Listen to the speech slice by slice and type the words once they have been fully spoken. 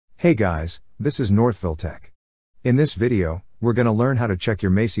Hey guys, this is Northville Tech. In this video, we're gonna learn how to check your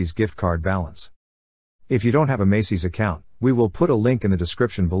Macy's gift card balance. If you don't have a Macy's account, we will put a link in the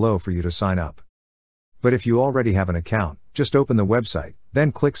description below for you to sign up. But if you already have an account, just open the website,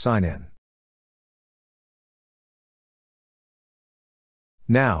 then click Sign In.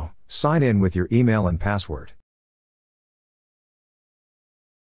 Now, sign in with your email and password.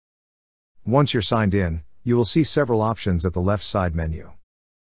 Once you're signed in, you will see several options at the left side menu.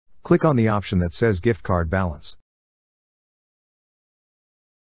 Click on the option that says Gift Card Balance.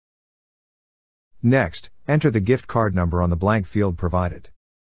 Next, enter the gift card number on the blank field provided.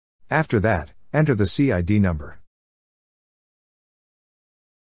 After that, enter the CID number.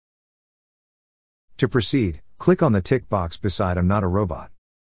 To proceed, click on the tick box beside I'm not a robot.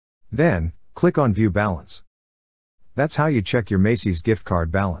 Then, click on View Balance. That's how you check your Macy's gift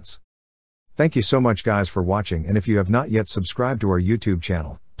card balance. Thank you so much guys for watching, and if you have not yet subscribed to our YouTube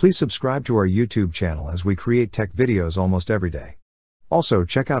channel, please subscribe to our YouTube channel as we create tech videos almost every day. Also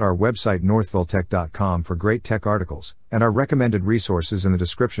check out our website northvilletech.com for great tech articles, and our recommended resources in the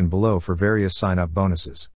description below for various sign-up bonuses.